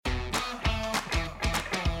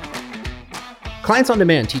Clients on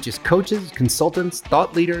Demand teaches coaches, consultants,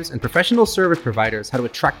 thought leaders, and professional service providers how to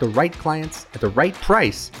attract the right clients at the right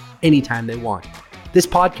price anytime they want. This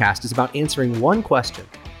podcast is about answering one question: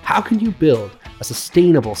 how can you build a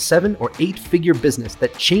sustainable 7 or 8 figure business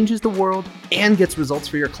that changes the world and gets results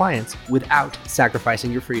for your clients without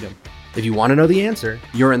sacrificing your freedom? If you want to know the answer,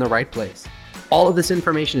 you're in the right place. All of this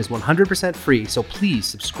information is 100% free, so please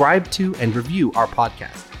subscribe to and review our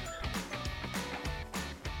podcast.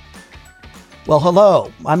 Well,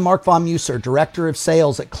 hello, I'm Mark Von Muser, Director of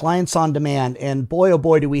Sales at Clients on Demand, and boy, oh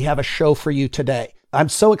boy, do we have a show for you today. I'm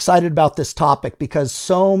so excited about this topic because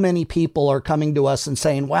so many people are coming to us and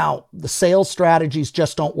saying, wow, the sales strategies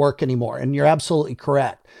just don't work anymore, and you're absolutely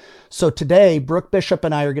correct. So today, Brooke Bishop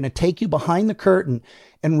and I are going to take you behind the curtain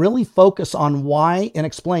and really focus on why and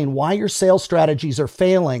explain why your sales strategies are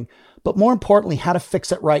failing, but more importantly, how to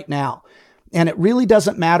fix it right now. And it really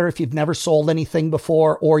doesn't matter if you've never sold anything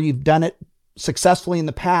before or you've done it successfully in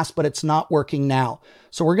the past, but it's not working now.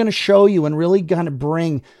 So we're going to show you and really kind of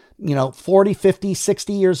bring, 40, 50,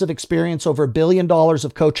 60 years of experience, over $1 billion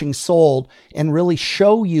of coaching sold, and really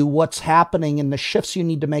show you what's happening and the shifts you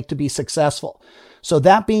need to make to be successful. So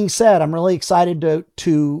that being said, I'm really excited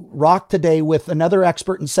to rock today with another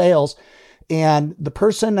expert in sales. And the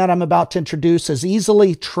person that I'm about to introduce has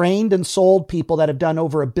easily trained and sold people that have done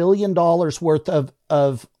over $1 billion worth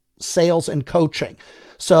of sales and coaching.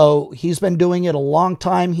 So he's been doing it a long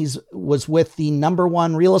time. Was with the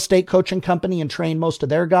 #1 real estate coaching company and trained most of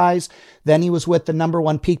their guys. Then he was with the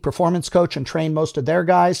 #1 peak performance coach and trained most of their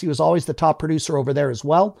guys. He was always the top producer over there as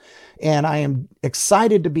well. And I am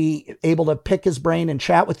excited to be able to pick his brain and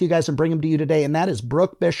chat with you guys and bring him to you today. And that is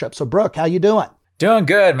Brooke Bishop. So Brooke, how you doing? Doing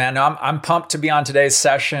good, man. No, I'm pumped to be on today's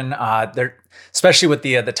session. Especially with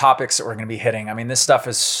the topics that we're going to be hitting. I mean, this stuff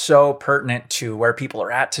is so pertinent to where people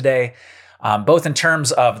are at today. Both in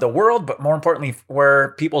terms of the world, but more importantly,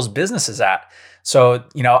 where people's business is at. So,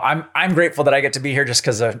 I'm grateful that I get to be here just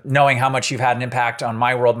because of knowing how much you've had an impact on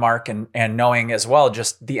my world, Mark, and knowing as well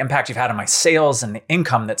just the impact you've had on my sales and the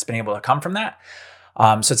income that's been able to come from that.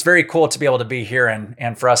 So it's very cool to be able to be here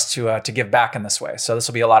and for us to give back in this way. So this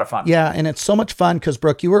will be a lot of fun. Yeah. And it's so much fun because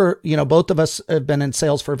Brooke, you were, both of us have been in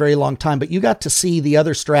sales for a very long time, but you got to see the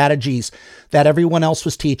other strategies that everyone else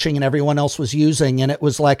was teaching and everyone else was using. And it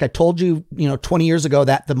was like I told you, 20 years ago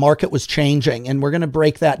that the market was changing, and we're going to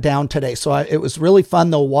break that down today. So it was really fun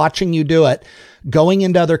though, watching you do it. Going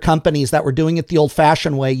into other companies that were doing it the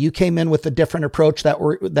old-fashioned way, you came in with a different approach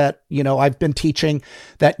that I've been teaching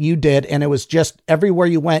that you did, and it was just everywhere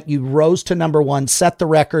you went, you rose to #1, set the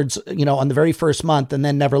records, on the very first month, and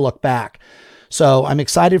then never looked back. So I'm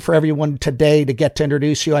excited for everyone today to get to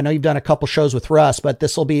introduce you. I know you've done a couple shows with Russ, but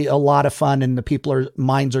this will be a lot of fun, and the people's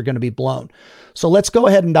minds are going to be blown. So let's go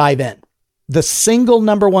ahead and dive in. The single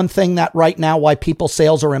 #1 thing that right now why people's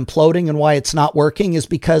sales are imploding and why it's not working is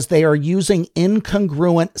because they are using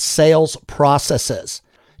incongruent sales processes.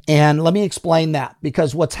 And let me explain that,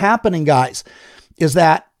 because what's happening, guys, is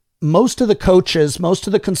that most of the coaches, most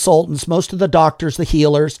of the consultants, most of the doctors, the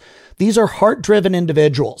healers, these are heart-driven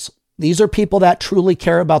individuals. These are people that truly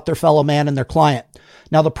care about their fellow man and their client.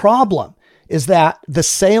 Now, the problem is that the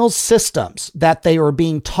sales systems that they were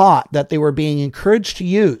being taught, that they were being encouraged to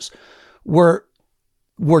use, were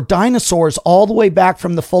dinosaurs all the way back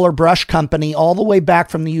from the Fuller Brush Company, all the way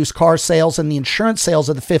back from the used car sales and the insurance sales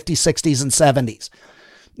of the 50s, 60s, and 70s.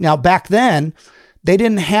 Now, back then, they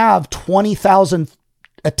didn't have 20,000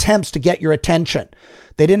 attempts to get your attention.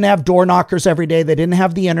 They didn't have door knockers every day. They didn't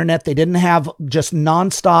have the internet. They didn't have just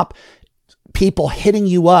nonstop people hitting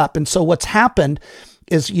you up. And so what's happened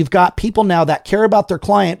is you've got people now that care about their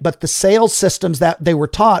client, but the sales systems that they were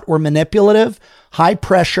taught were manipulative, high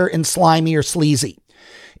pressure, and slimy or sleazy.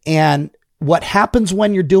 And what happens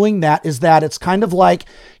when you're doing that is that it's kind of like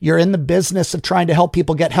you're in the business of trying to help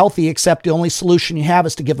people get healthy, except the only solution you have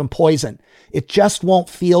is to give them poison. It just won't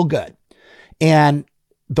feel good. And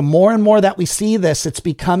the more and more that we see this, it's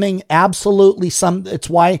becoming absolutely it's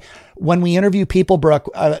why when we interview people, Brooke,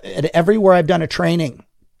 everywhere I've done a training,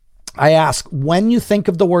 I ask, when you think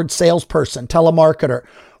of the word salesperson, telemarketer,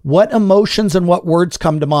 what emotions and what words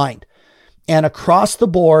come to mind? And across the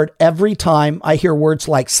board, every time I hear words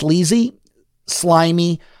like sleazy,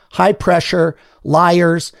 slimy, high pressure,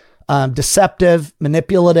 liars, deceptive,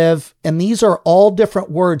 manipulative, and these are all different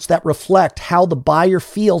words that reflect how the buyer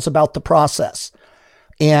feels about the process.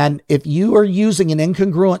 And if you are using an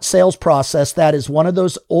incongruent sales process, that is one of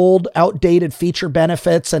those old, outdated feature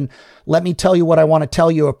benefits, and let me tell you what I want to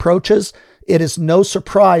tell you, approaches, it is no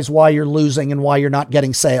surprise why you're losing and why you're not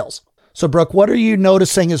getting sales. So Brooke, what are you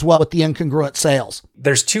noticing as well with the incongruent sales?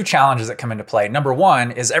 There's two challenges that come into play. Number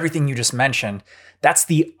one is everything you just mentioned. That's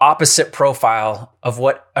the opposite profile of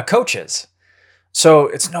what a coach is. So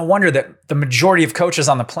it's no wonder that the majority of coaches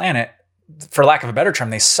on the planet, for lack of a better term,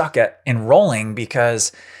 they suck at enrolling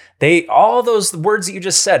because all those words that you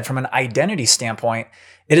just said from an identity standpoint,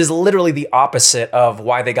 it is literally the opposite of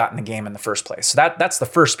why they got in the game in the first place. So that's the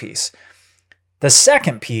first piece. The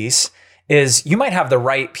second piece is you might have the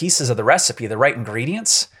right pieces of the recipe, the right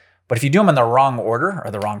ingredients, but if you do them in the wrong order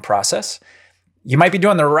or the wrong process, you might be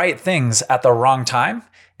doing the right things at the wrong time,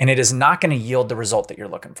 and it is not going to yield the result that you're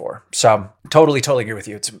looking for. So totally agree with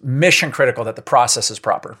you. It's mission critical that the process is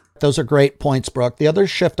proper. Those are great points, Brooke. The other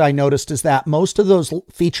shift I noticed is that most of those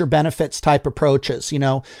feature benefits type approaches,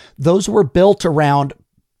 those were built around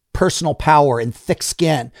personal power and thick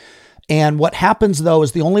skin. And what happens though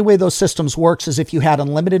is the only way those systems works is if you had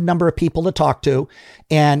unlimited number of people to talk to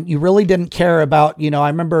and you really didn't care about, I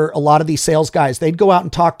remember a lot of these sales guys, they'd go out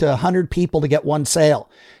and talk to 100 people to get one sale.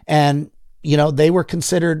 And, they were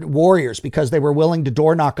considered warriors because they were willing to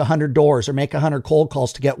door knock 100 doors or make 100 cold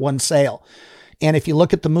calls to get one sale. And if you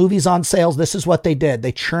look at the movies on sales, this is what they did.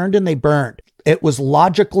 They churned and they burned. It was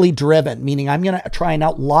logically driven, meaning I'm going to try and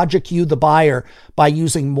out logic you, the buyer, by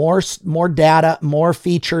using more data, more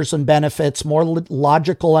features and benefits, more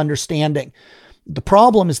logical understanding. The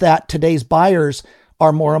problem is that today's buyers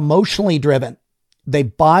are more emotionally driven. They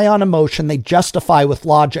buy on emotion, they justify with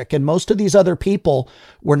logic. And most of these other people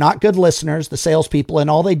were not good listeners, the salespeople, and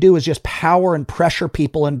all they do is just power and pressure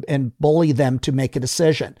people and bully them to make a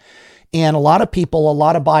decision. And a lot of people, a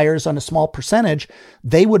lot of buyers on a small percentage,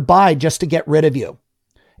 they would buy just to get rid of you.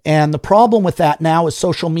 And the problem with that now is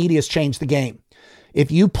social media has changed the game.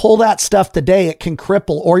 If you pull that stuff today, it can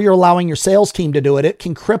cripple, or you're allowing your sales team to do it, it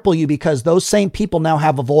can cripple you because those same people now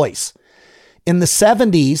have a voice. In the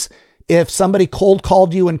 70s, if somebody cold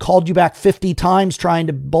called you and called you back 50 times trying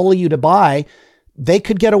to bully you to buy, they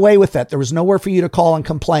could get away with it. There was nowhere for you to call and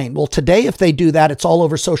complain. Well, today, if they do that, it's all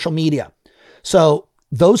over social media. So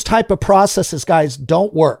those type of processes, guys,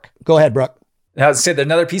 don't work. Go ahead, Brooke. Now, I'd say that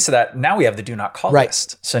another piece of that, now we have the do not call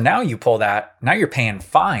list. So now you pull that, now you're paying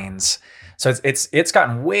fines. So it's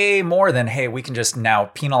gotten way more than, hey, we can just now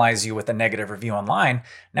penalize you with a negative review online.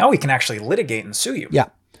 Now we can actually litigate and sue you. Yeah.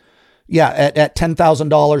 Yeah, at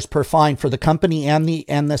 $10,000 per fine for the company and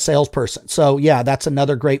the salesperson. So yeah, that's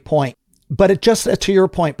another great point. But it just, to your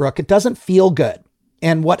point, Brooke, it doesn't feel good.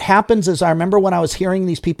 And what happens is, I remember when I was hearing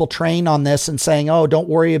these people train on this and saying, oh, don't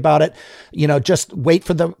worry about it. Just wait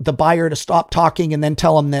for the buyer to stop talking and then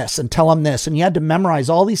tell them this and tell them this. And you had to memorize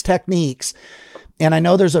all these techniques. And I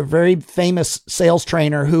know there's a very famous sales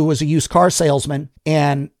trainer who was a used car salesman.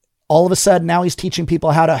 And all of a sudden now he's teaching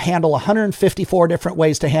people how to handle 154 different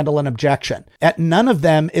ways to handle an objection. At none of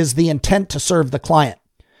them is the intent to serve the client.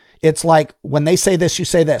 It's like when they say this, you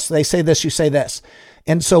say this. They say this, you say this.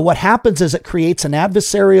 And so what happens is it creates an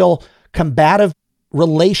adversarial, combative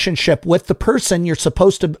relationship with the person you're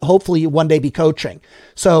supposed to hopefully one day be coaching.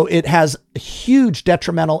 So it has a huge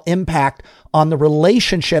detrimental impact on the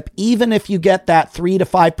relationship, even if you get that 3 to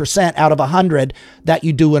 5% out of 100 that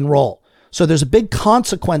you do enroll. So there's a big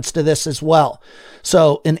consequence to this as well.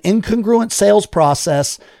 So an incongruent sales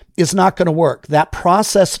process is not going to work. That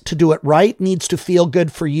process, to do it right, needs to feel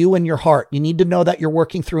good for you and your heart. You need to know that you're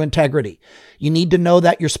working through integrity. You need to know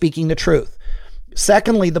that you're speaking the truth.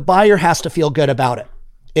 Secondly, the buyer has to feel good about it.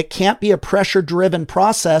 It can't be a pressure-driven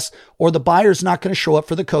process, or the buyer's not going to show up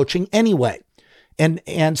for the coaching anyway.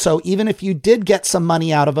 And so even if you did get some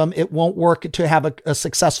money out of them, it won't work to have a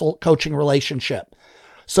successful coaching relationship.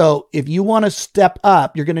 So if you want to step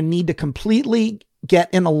up, you're going to need to completely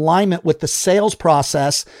get in alignment with the sales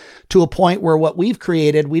process to a point where what we've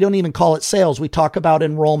created, we don't even call it sales. We talk about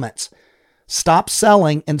enrollments. Stop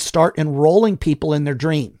selling and start enrolling people in their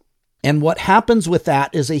dream. And what happens with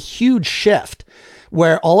that is a huge shift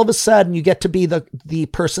where all of a sudden you get to be the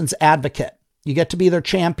person's advocate. You get to be their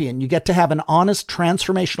champion. You get to have an honest,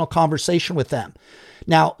 transformational conversation with them.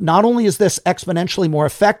 Now, not only is this exponentially more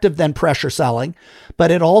effective than pressure selling,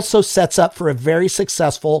 but it also sets up for a very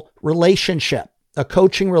successful relationship. A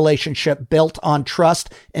coaching relationship built on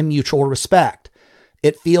trust and mutual respect.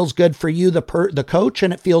 It feels good for you, the coach,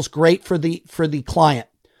 and it feels great for the client.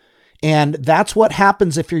 And that's what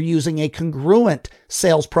happens if you're using a congruent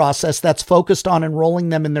sales process that's focused on enrolling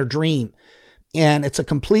them in their dream. And it's a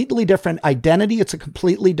completely different identity. It's a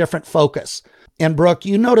completely different focus. And Brooke,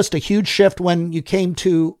 you noticed a huge shift when you came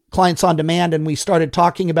to Clients on Demand and we started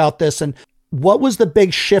talking about this. And what was the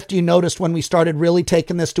big shift you noticed when we started really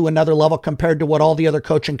taking this to another level compared to what all the other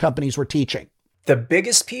coaching companies were teaching? The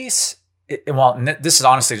biggest piece this is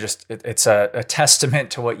honestly just, it's a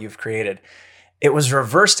testament to what you've created. It was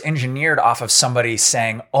reversed engineered off of somebody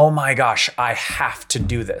saying, oh my gosh, I have to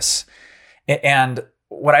do this. And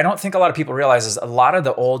what I don't think a lot of people realize is a lot of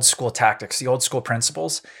the old school tactics, the old school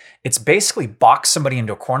principles, it's basically box somebody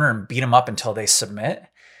into a corner and beat them up until they submit.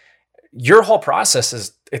 Your whole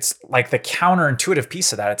process it's like the counterintuitive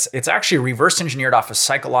piece of that. It's actually reverse engineered off of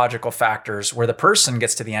psychological factors where the person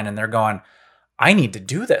gets to the end and they're going, I need to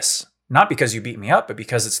do this, not because you beat me up, but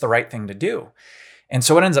because it's the right thing to do. And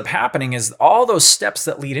so what ends up happening is all those steps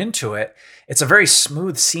that lead into it, it's a very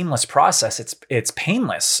smooth, seamless process. It's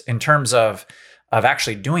painless in terms of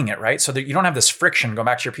actually doing it, right? So that you don't have this friction. Going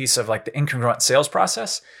back to your piece of like the incongruent sales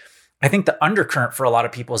process, I think the undercurrent for a lot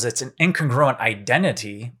of people is it's an incongruent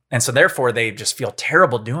identity. And so therefore they just feel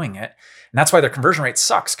terrible doing it. And that's why their conversion rate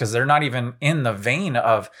sucks, because they're not even in the vein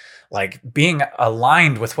of like being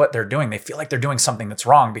aligned with what they're doing. They feel like they're doing something that's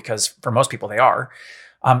wrong, because for most people they are.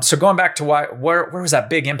 So going back to where was that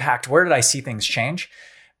big impact? Where did I see things change?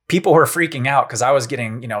 People were freaking out because I was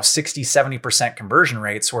getting, 60, 70% conversion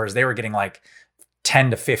rates, whereas they were getting like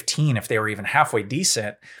 10 to 15 if they were even halfway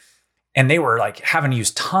decent. And they were like having to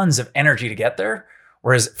use tons of energy to get there.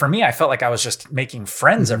 Whereas for me, I felt like I was just making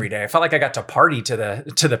friends every day. I felt like I got to party to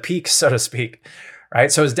the peak, so to speak.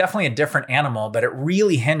 Right. So it was definitely a different animal, but it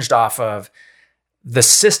really hinged off of the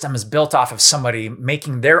system is built off of somebody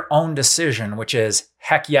making their own decision, which is,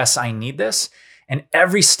 heck yes, I need this. And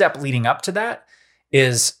every step leading up to that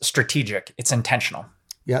is strategic. It's intentional.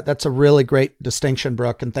 Yeah, that's a really great distinction,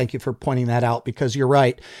 Brooke. And thank you for pointing that out, because you're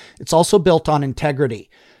right. It's also built on integrity,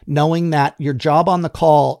 knowing that your job on the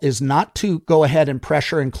call is not to go ahead and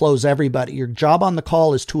pressure and close everybody. Your job on the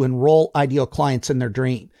call is to enroll ideal clients in their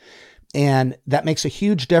dream. And that makes a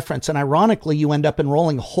huge difference. And ironically, you end up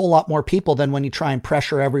enrolling a whole lot more people than when you try and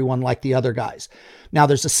pressure everyone like the other guys. Now,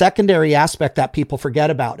 there's a secondary aspect that people forget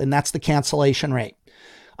about, and that's the cancellation rate.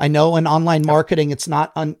 I know in online marketing, it's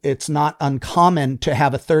not uncommon to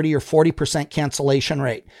have a 30 or 40% cancellation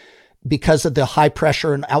rate because of the high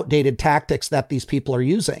pressure and outdated tactics that these people are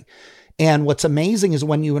using. And what's amazing is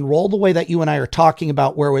when you enroll the way that you and I are talking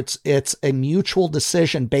about, where it's a mutual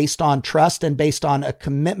decision based on trust and based on a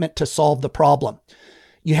commitment to solve the problem,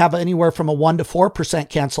 you have anywhere from a 1 to 4%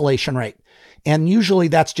 cancellation rate. And usually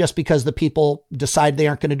that's just because the people decide they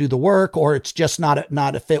aren't going to do the work, or it's just not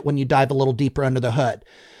a fit when you dive a little deeper under the hood.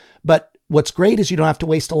 But what's great is you don't have to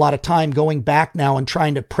waste a lot of time going back now and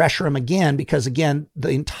trying to pressure them again, because again, the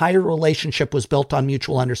entire relationship was built on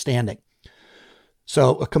mutual understanding.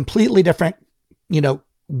 So a completely different,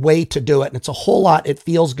 way to do it. And it's a whole lot. It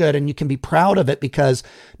feels good, and you can be proud of it because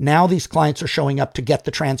now these clients are showing up to get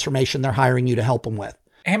the transformation they're hiring you to help them with.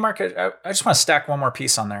 Hey, Mark, I just want to stack one more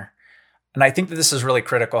piece on there. And I think that this is really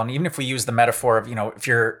critical. And even if we use the metaphor of, if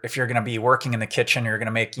you're going to be working in the kitchen, you're going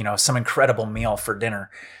to make, some incredible meal for dinner.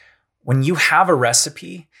 When you have a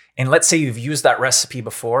recipe, and let's say you've used that recipe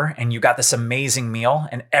before and you got this amazing meal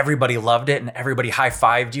and everybody loved it and everybody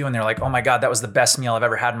high-fived you and they're like, oh my God, that was the best meal I've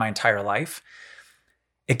ever had in my entire life.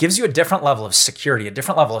 It gives you a different level of security, a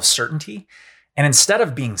different level of certainty. And instead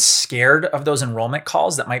of being scared of those enrollment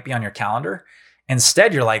calls that might be on your calendar,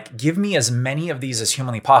 instead you're like, give me as many of these as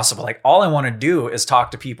humanly possible. Like, all I want to do is talk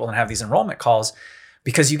to people and have these enrollment calls,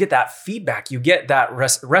 because you get that feedback, you get that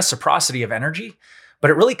reciprocity of energy. But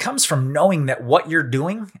it really comes from knowing that what you're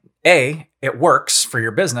doing, A, it works for your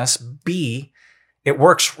business. B, it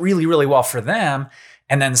works really, really well for them.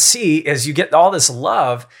 And then C is you get all this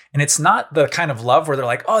love, and it's not the kind of love where they're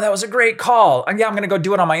like, oh, that was a great call. Yeah, I'm going to go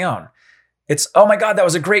do it on my own. It's, oh my God, that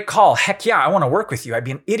was a great call. Heck yeah, I want to work with you. I'd be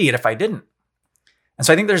an idiot if I didn't. And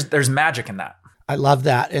so I think there's magic in that. I love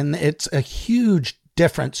that. And it's a huge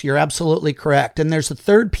difference. You're absolutely correct. And there's a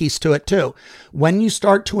third piece to it too. When you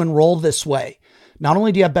start to enroll this way, not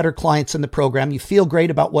only do you have better clients in the program, you feel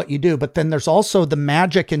great about what you do, but then there's also the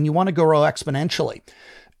magic, and you want to grow exponentially.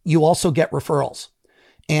 You also get referrals.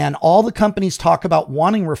 And all the companies talk about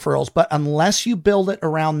wanting referrals, but unless you build it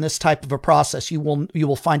around this type of a process, you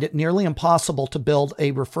will find it nearly impossible to build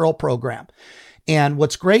a referral program. And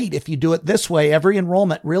what's great, if you do it this way, every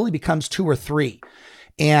enrollment really becomes 2 or 3.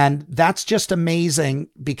 And that's just amazing,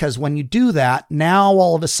 because when you do that, now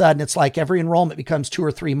all of a sudden it's like every enrollment becomes 2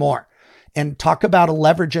 or 3 more. And talk about a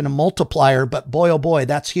leverage and a multiplier, but boy, oh boy,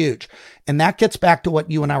 that's huge. And that gets back to what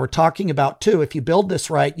you and I were talking about too. If you build this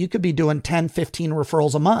right, you could be doing 10, 15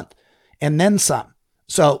 referrals a month and then some.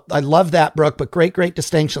 So I love that, Brooke, but great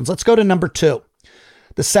distinctions. Let's go to number 2.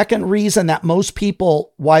 The second reason that most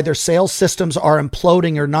people, why their sales systems are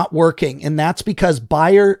imploding or not working, and that's because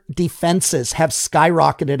buyer defenses have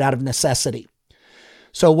skyrocketed out of necessity.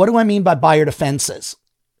 So what do I mean by buyer defenses?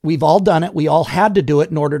 We've all done it. We all had to do it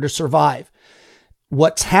in order to survive.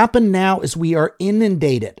 What's happened now is we are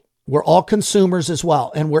inundated. We're all consumers as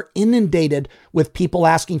well. And we're inundated with people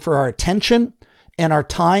asking for our attention and our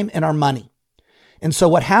time and our money. And so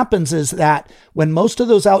what happens is that when most of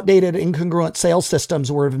those outdated, incongruent sales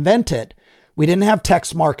systems were invented, we didn't have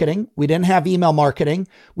text marketing. We didn't have email marketing.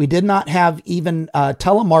 We did not have even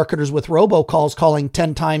telemarketers with robocalls calling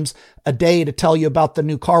 10 times a day to tell you about the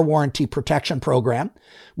new car warranty protection program.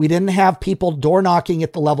 We didn't have people door knocking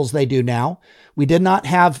at the levels they do now. We did not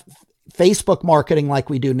have Facebook marketing like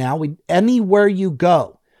we do now. Anywhere you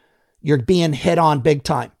go, you're being hit on big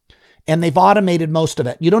time. And they've automated most of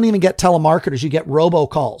it. You don't even get telemarketers. You get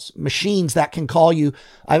robocalls, machines that can call you.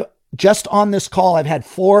 Just on this call, I've had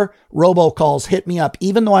 4 robocalls hit me up,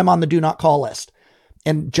 even though I'm on the do not call list.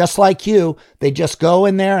 And just like you, they just go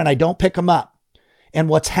in there and I don't pick them up. And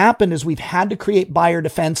what's happened is we've had to create buyer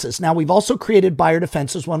defenses. Now, we've also created buyer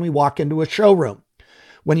defenses when we walk into a showroom,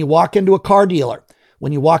 when you walk into a car dealer,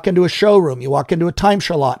 when you walk into a showroom, you walk into a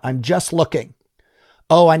timeshare lot. I'm just looking.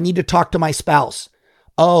 Oh, I need to talk to my spouse.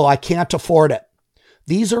 Oh, I can't afford it.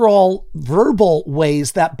 These are all verbal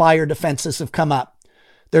ways that buyer defenses have come up.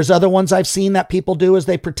 There's other ones I've seen that people do is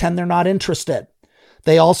they pretend they're not interested.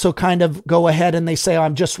 They also kind of go ahead and they say, oh,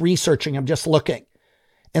 I'm just researching, I'm just looking.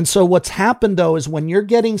 And so what's happened though is when you're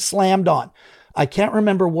getting slammed on, I can't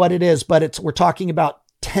remember what it is, but we're talking about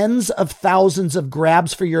tens of thousands of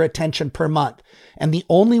grabs for your attention per month. And the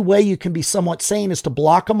only way you can be somewhat sane is to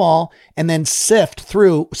block them all and then sift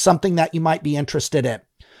through something that you might be interested in.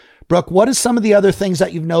 Brooke, what is some of the other things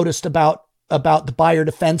that you've noticed about the buyer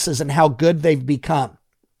defenses and how good they've become?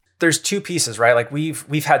 There's 2 pieces, right? Like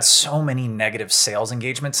we've had so many negative sales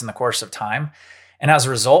engagements in the course of time. And as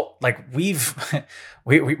a result, like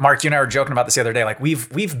Mark, you and I were joking about this the other day. Like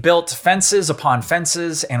we've built fences upon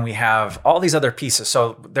fences and we have all these other pieces.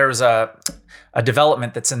 So there's a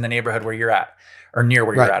development that's in the neighborhood where you're at, or near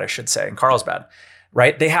where you're at, I should say, in Carlsbad,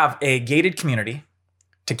 right? They have a gated community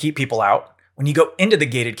to keep people out. When you go into the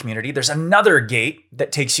gated community, there's another gate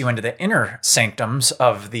that takes you into the inner sanctums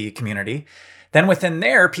of the community. Then within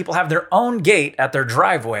there, people have their own gate at their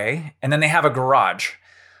driveway, and then they have a garage.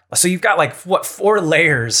 So you've got like 4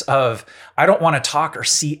 layers of, I don't want to talk or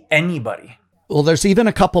see anybody. Well, there's even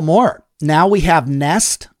a couple more. Now we have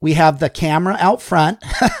Nest. We have the camera out front.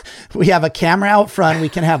 We have a camera out front. We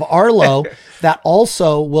can have Arlo that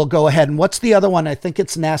also will go ahead. And what's the other one? I think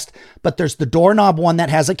it's Nest, but there's the doorknob one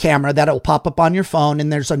that has a camera that'll pop up on your phone.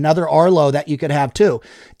 And there's another Arlo that you could have too.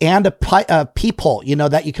 And a peephole,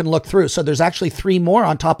 that you can look through. So there's actually 3 more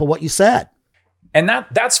on top of what you said. And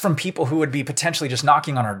that's from people who would be potentially just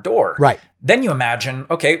knocking on our door. Right. Then you imagine,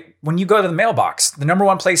 okay, when you go to the mailbox, the number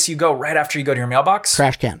one place you go right after you go to your mailbox,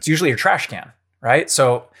 trash can. It's usually your trash can, right?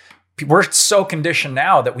 So we're so conditioned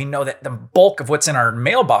now that we know that the bulk of what's in our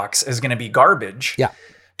mailbox is going to be garbage. Yeah.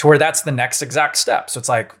 To where that's the next exact step. So it's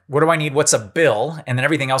like, what do I need? What's a bill? And then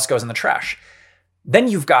everything else goes in the trash. Then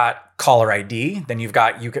you've got caller ID. Then you've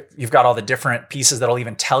got all the different pieces that'll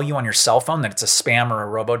even tell you on your cell phone that it's a spam or a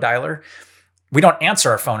robo-dialer. We don't answer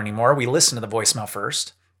our phone anymore. We listen to the voicemail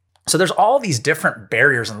first. So there's all these different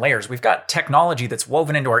barriers and layers. We've got technology that's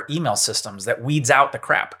woven into our email systems that weeds out the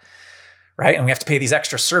crap, right? And we have to pay these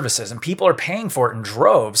extra services, and people are paying for it in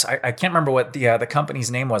droves. I can't remember what the company's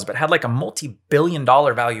name was, but it had like a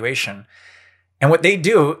multi-billion-dollar valuation. And what they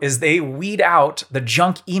do is they weed out the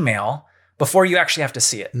junk email before you actually have to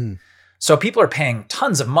see it. So people are paying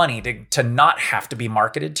tons of money to not have to be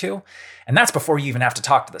marketed to. And that's before you even have to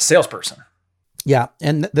talk to the salesperson. Yeah.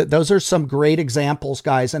 And those are some great examples,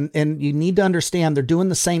 guys. And you need to understand they're doing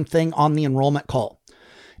the same thing on the enrollment call.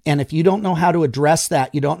 And if you don't know how to address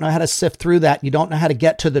that, you don't know how to sift through that, you don't know how to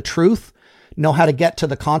get to the truth, know how to get to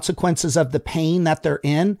the consequences of the pain that they're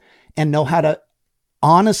in, and know how to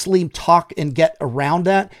honestly talk and get around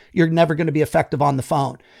that, you're never going to be effective on the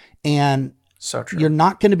phone. And so true. You're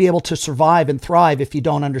not going to be able to survive and thrive if you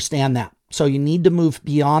don't understand that. So you need to move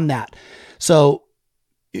beyond that. So,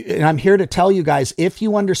 and I'm here to tell you guys, if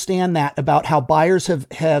you understand that about how buyers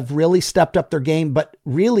have really stepped up their game, but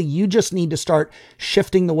really you just need to start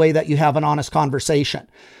shifting the way that you have an honest conversation.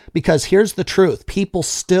 Because here's the truth. People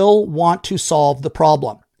still want to solve the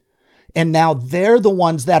problem. And now they're the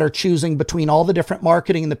ones that are choosing between all the different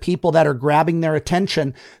marketing and the people that are grabbing their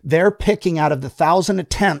attention. They're picking out of the 1,000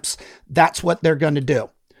 attempts. That's what they're going to do.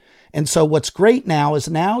 And so what's great now is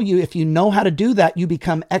if you know how to do that, you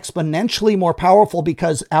become exponentially more powerful,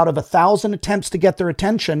 because out of 1,000 attempts to get their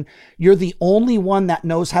attention, you're the only one that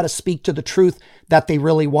knows how to speak to the truth that they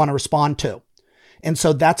really want to respond to. And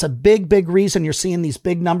so that's a big, big reason you're seeing these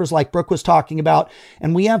big numbers like Brooke was talking about.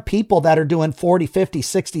 And we have people that are doing 40, 50,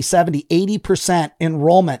 60, 70, 80%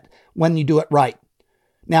 enrollment when you do it right.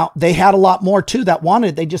 Now, they had a lot more too that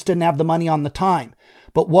wanted, they just didn't have the money on the time.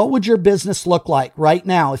 But what would your business look like right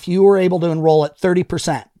now if you were able to enroll at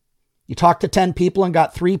 30%? You talked to 10 people and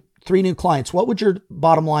got three new clients. What would your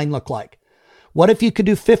bottom line look like? What if you could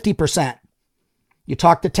do 50%? You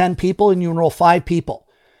talk to 10 people and you enroll 5 people.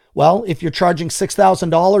 Well, if you're charging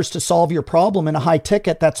 $6,000 to solve your problem in a high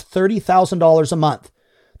ticket, that's $30,000 a month.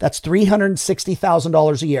 That's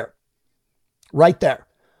 $360,000 a year. Right there.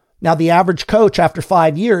 Now, the average coach after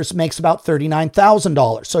 5 years makes about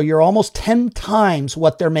 $39,000. So you're almost 10 times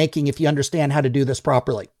what they're making if you understand how to do this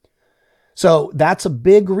properly. So that's a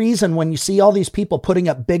big reason when you see all these people putting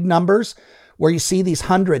up big numbers, where you see these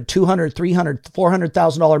 $100,000, $200,000, $300,000,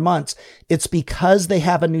 $400,000 months, it's because they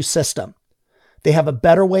have a new system. They have a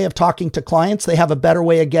better way of talking to clients. They have a better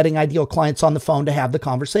way of getting ideal clients on the phone to have the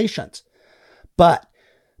conversations. But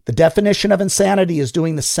the definition of insanity is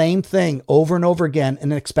doing the same thing over and over again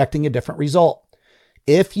and expecting a different result.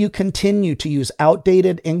 If you continue to use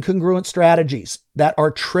outdated, incongruent strategies that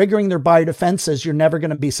are triggering their buyer defenses, you're never going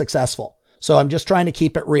to be successful. So I'm just trying to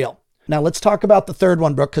keep it real. Now let's talk about the third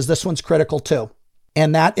one, Brooke, because this one's critical too.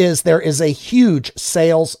 And that is there is a huge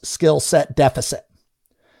sales skill set deficit.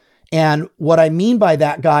 And what I mean by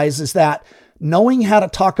that, guys, is that knowing how to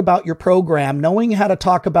talk about your program, knowing how to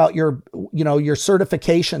talk about your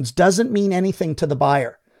certifications doesn't mean anything to the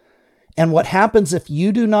buyer. And what happens if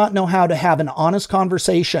you do not know how to have an honest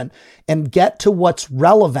conversation and get to what's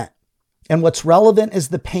relevant? And what's relevant is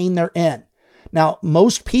the pain they're in. Now,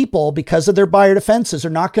 most people, because of their buyer defenses, are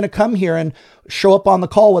not going to come here and show up on the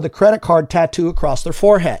call with a credit card tattoo across their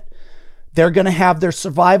forehead. They're going to have their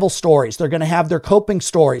survival stories. They're going to have their coping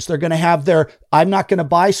stories. They're going to have their I'm not going to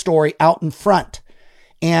buy story out in front.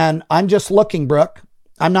 And I'm just looking, Brooke.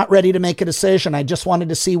 I'm not ready to make a decision. I just wanted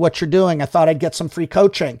to see what you're doing. I thought I'd get some free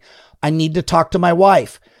coaching. I need to talk to my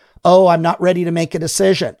wife. Oh, I'm not ready to make a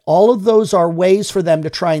decision. All of those are ways for them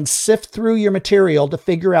to try and sift through your material to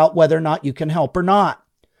figure out whether or not you can help or not.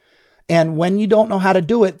 And when you don't know how to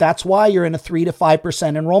do it, that's why you're in a 3 to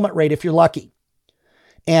 5% enrollment rate if you're lucky.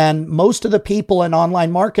 And most of the people in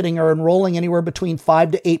online marketing are enrolling anywhere between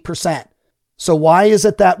 5 to 8%. So why is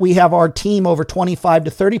it that we have our team over 25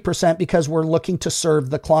 to 30%? Because we're looking to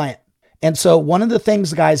serve the client. And so one of the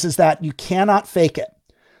things, guys, is that you cannot fake it.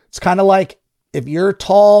 It's kind of like if you're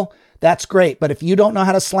tall, that's great. But if you don't know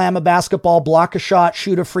how to slam a basketball, block a shot,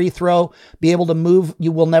 shoot a free throw, be able to move,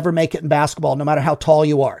 you will never make it in basketball, no matter how tall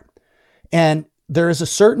you are. And there is a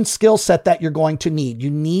certain skill set that you're going to need.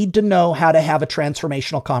 You need to know how to have a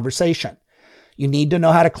transformational conversation. You need to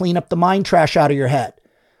know how to clean up the mind trash out of your head.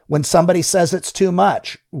 When somebody says it's too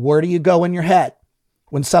much, where do you go in your head?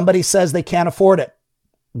 When somebody says they can't afford it,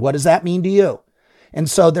 what does that mean to you? And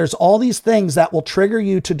so there's all these things that will trigger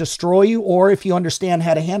you to destroy you, or if you understand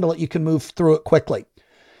how to handle it, you can move through it quickly.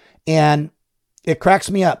 And it cracks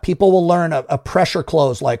me up. People will learn a pressure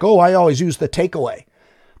close like, oh, I always use the takeaway.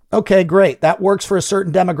 Okay, great. That works for a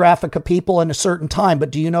certain demographic of people in a certain time,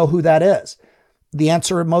 but do you know who that is? The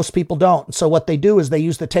answer, most people don't. So what they do is they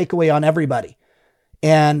use the takeaway on everybody.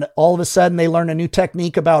 And all of a sudden they learn a new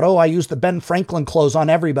technique about, oh, I use the Ben Franklin close on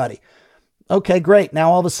everybody. Okay, great.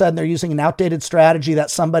 Now all of a sudden they're using an outdated strategy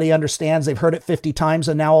that somebody understands. They've heard it 50 times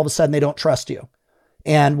and now all of a sudden they don't trust you.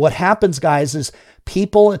 And what happens, guys, is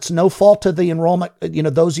people, it's no fault to the enrollment,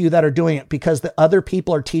 those of you that are doing it, because the other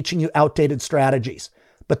people are teaching you outdated strategies,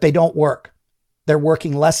 but they don't work. They're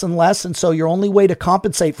working less and less. And so your only way to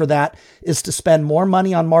compensate for that is to spend more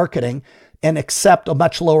money on marketing and accept a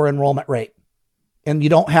much lower enrollment rate. And you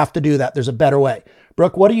don't have to do that. There's a better way.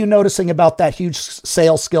 Brooke, what are you noticing about that huge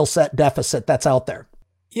sales skill set deficit that's out there?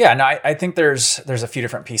 Yeah, no, I think there's a few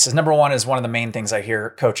different pieces. Number one is one of the main things I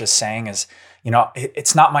hear coaches saying is,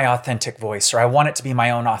 it's not my authentic voice, or I want it to be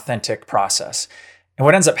my own authentic process. And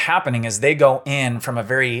what ends up happening is they go in from a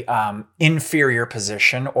very inferior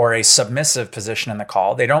position or a submissive position in the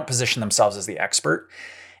call. They don't position themselves as the expert.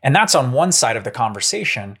 And that's on one side of the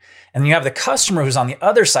conversation. And then you have the customer who's on the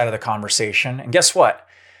other side of the conversation. And guess what?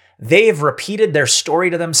 They've repeated their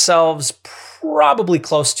story to themselves probably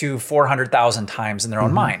close to 400,000 times in their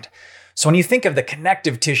own mind. So when you think of the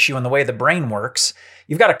connective tissue and the way the brain works,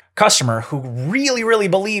 you've got a customer who really, really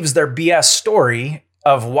believes their BS story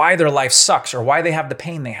of why their life sucks, or why they have the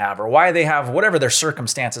pain they have, or why they have whatever their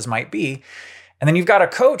circumstances might be. And then you've got a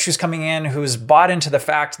coach who's coming in who's bought into the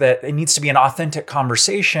fact that it needs to be an authentic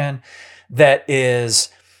conversation that is,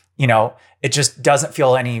 it just doesn't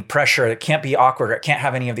feel any pressure. It can't be awkward. It can't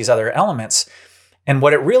have any of these other elements. And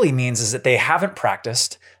what it really means is that they haven't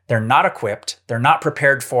practiced, they're not equipped, they're not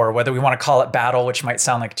prepared for, whether we want to call it battle, which might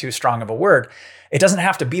sound like too strong of a word. It doesn't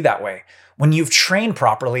have to be that way. When you've trained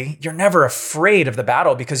properly, you're never afraid of the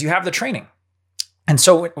battle because you have the training. And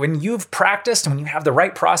so when you've practiced and when you have the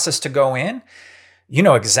right process to go in, you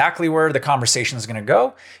know exactly where the conversation is going to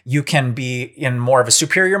go. You can be in more of a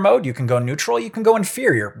superior mode. You can go neutral. You can go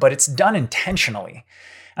inferior, but it's done intentionally.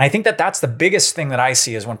 And I think that that's the biggest thing that I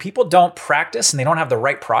see is when people don't practice and they don't have the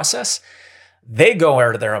right process, they go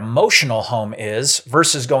where their emotional home is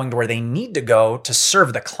versus going to where they need to go to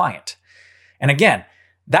serve the client. And again,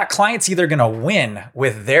 that client's either going to win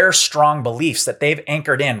with their strong beliefs that they've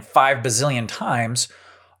anchored in 5 bazillion times,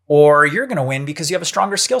 or you're going to win because you have a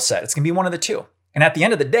stronger skill set. It's going to be one of the two. And at the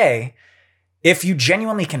end of the day, if you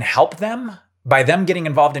genuinely can help them by them getting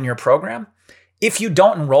involved in your program, if you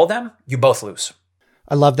don't enroll them, you both lose.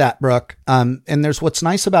 I love that, Brooke. And there's what's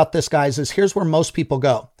nice about this, guys, is here's where most people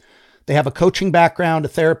go. They have a coaching background, a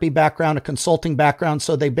therapy background, a consulting background.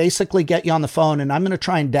 So they basically get you on the phone and I'm going to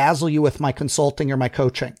try and dazzle you with my consulting or my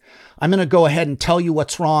coaching. I'm going to go ahead and tell you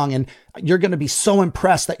what's wrong. And you're going to be so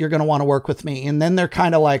impressed that you're going to want to work with me. And then they're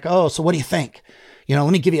kind of like, oh, so what do you think?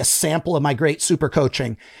 Let me give you a sample of my great super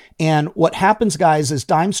coaching. And what happens, guys, is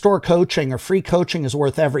dime store coaching or free coaching is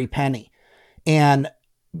worth every penny. And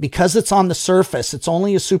because it's on the surface, it's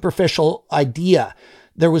only a superficial idea.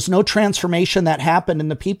 There was no transformation that happened and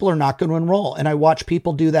the people are not going to enroll. And I watch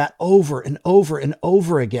people do that over and over and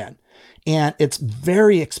over again. And it's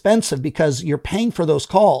very expensive because you're paying for those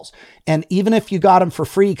calls. And even if you got them for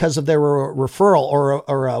free because of their referral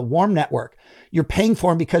or a warm network, you're paying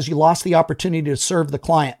for them because you lost the opportunity to serve the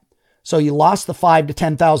client. So you lost the $5,000 to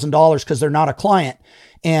 $10,000 because they're not a client.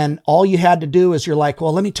 And all you had to do is you're like,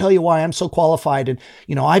 well, let me tell you why I'm so qualified. And,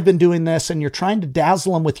 I've been doing this, and you're trying to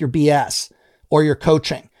dazzle them with your BS or your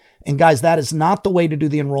coaching. And guys, that is not the way to do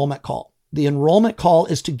the enrollment call. The enrollment call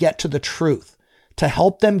is to get to the truth, to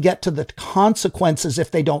help them get to the consequences if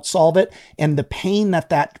they don't solve it and the pain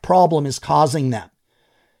that problem is causing them.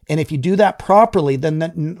 And if you do that properly,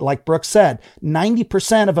 then like Brooke said,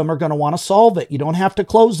 90% of them are going to want to solve it. You don't have to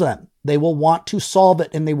close them. They will want to solve it,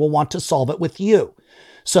 and they will want to solve it with you.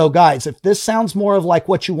 So guys, if this sounds more of like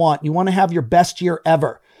what you want to have your best year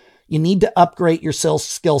ever, you need to upgrade your sales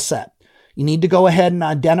skill set. You need to go ahead and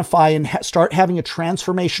identify and start having a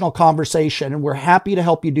transformational conversation. And we're happy to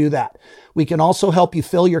help you do that. We can also help you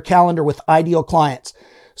fill your calendar with ideal clients.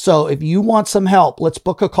 So if you want some help, let's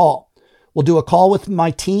book a call. We'll do a call with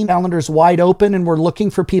my team. Calendar's wide open, and we're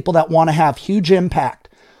looking for people that want to have huge impact,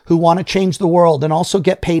 who want to change the world and also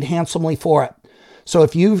get paid handsomely for it. So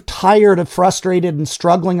if you're tired of frustrated and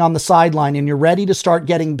struggling on the sideline and you're ready to start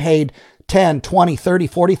getting paid $10, $20, $30,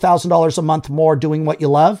 $40,000 a month more doing what you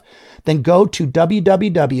love, then go to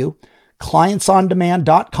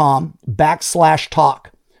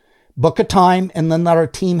www.clientsondemand.com/talk. Book a time and then let our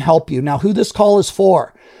team help you. Now, who this call is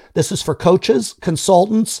for? This is for coaches,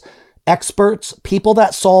 consultants, experts, people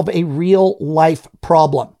that solve a real life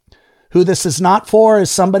problem. Who this is not for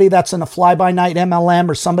is somebody that's in a fly-by-night MLM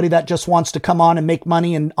or somebody that just wants to come on and make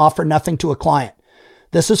money and offer nothing to a client.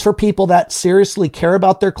 This is for people that seriously care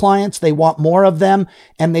about their clients. They want more of them,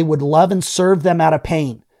 and they would love and serve them out of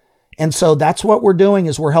pain. And so that's what we're doing,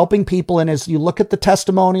 is we're helping people. And as you look at the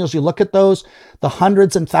testimonials, you look at those, the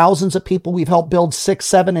hundreds and thousands of people we've helped build 6,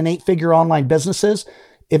 7, and 8-figure online businesses.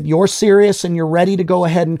 If you're serious and you're ready to go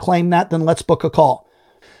ahead and claim that, then let's book a call.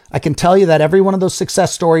 I can tell you that every one of those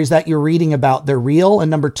success stories that you're reading about, they're real.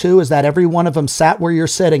 And number 2 is that every one of them sat where you're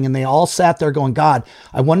sitting, and they all sat there going, God,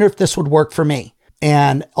 I wonder if this would work for me.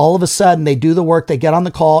 And all of a sudden they do the work, they get on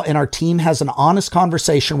the call, and our team has an honest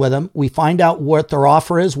conversation with them. We find out what their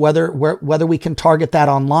offer is, whether we can target that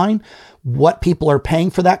online, what people are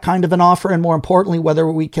paying for that kind of an offer, and more importantly,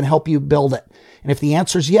 whether we can help you build it. And if the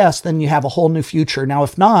answer is yes, then you have a whole new future. Now,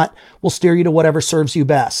 if not, we'll steer you to whatever serves you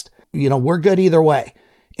best. We're good either way.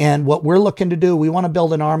 And what we're looking to do, we want to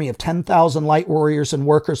build an army of 10,000 light warriors and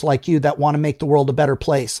workers like you that want to make the world a better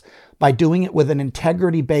place by doing it with an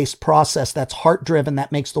integrity-based process that's heart-driven,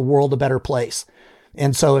 that makes the world a better place.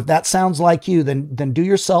 And so if that sounds like you, then do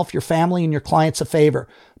yourself, your family, and your clients a favor.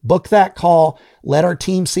 Book that call. Let our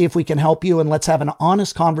team see if we can help you, and let's have an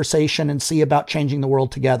honest conversation and see about changing the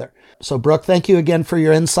world together. So Brooke, thank you again for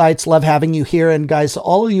your insights. Love having you here. And guys,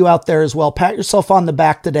 all of you out there as well, pat yourself on the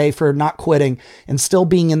back today for not quitting and still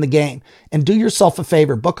being in the game. And do yourself a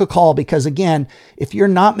favor, book a call, because again, if you're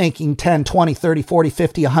not making 10, 20, 30, 40,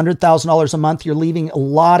 50, $100,000 a month, you're leaving a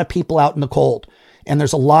lot of people out in the cold. And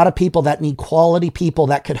there's a lot of people that need quality people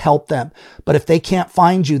that could help them. But if they can't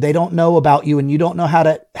find you, they don't know about you, and you don't know how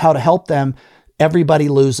to help them, everybody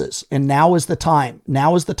loses. And now is the time.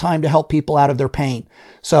 Now is the time to help people out of their pain.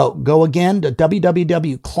 So go again to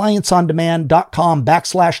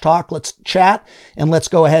www.clientsondemand.com/talk. Let's chat and let's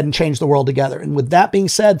go ahead and change the world together. And with that being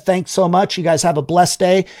said, thanks so much. You guys have a blessed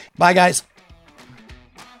day. Bye, guys.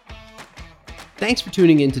 Thanks for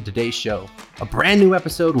tuning in to today's show. A brand new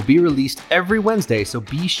episode will be released every Wednesday, so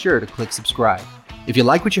be sure to click subscribe. If you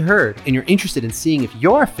like what you heard and you're interested in seeing if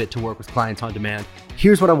you're fit to work with Clients on Demand,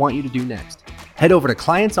 here's what I want you to do next. Head over to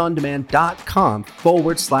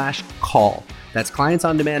clientsondemand.com/call. That's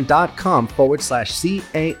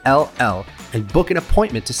clientsondemand.com/CALL and book an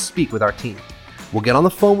appointment to speak with our team. We'll get on the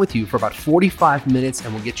phone with you for about 45 minutes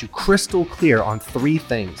and we'll get you crystal clear on 3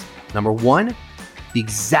 things. Number 1, the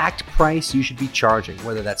exact price you should be charging,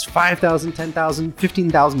 whether that's $5,000, $10,000,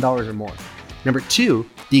 $15,000 or more. Number 2,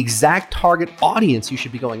 the exact target audience you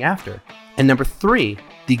should be going after. And number 3,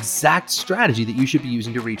 the exact strategy that you should be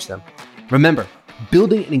using to reach them. Remember,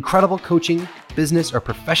 building an incredible coaching, business, or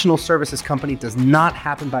professional services company does not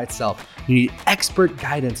happen by itself. You need expert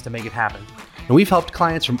guidance to make it happen. And we've helped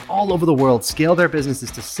clients from all over the world scale their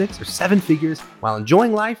businesses to 6 or 7 figures while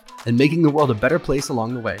enjoying life and making the world a better place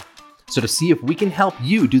along the way. So to see if we can help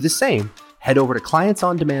you do the same, head over to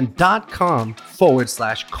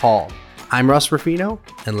clientsondemand.com/call. I'm Russ Ruffino,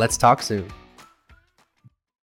 and let's talk soon.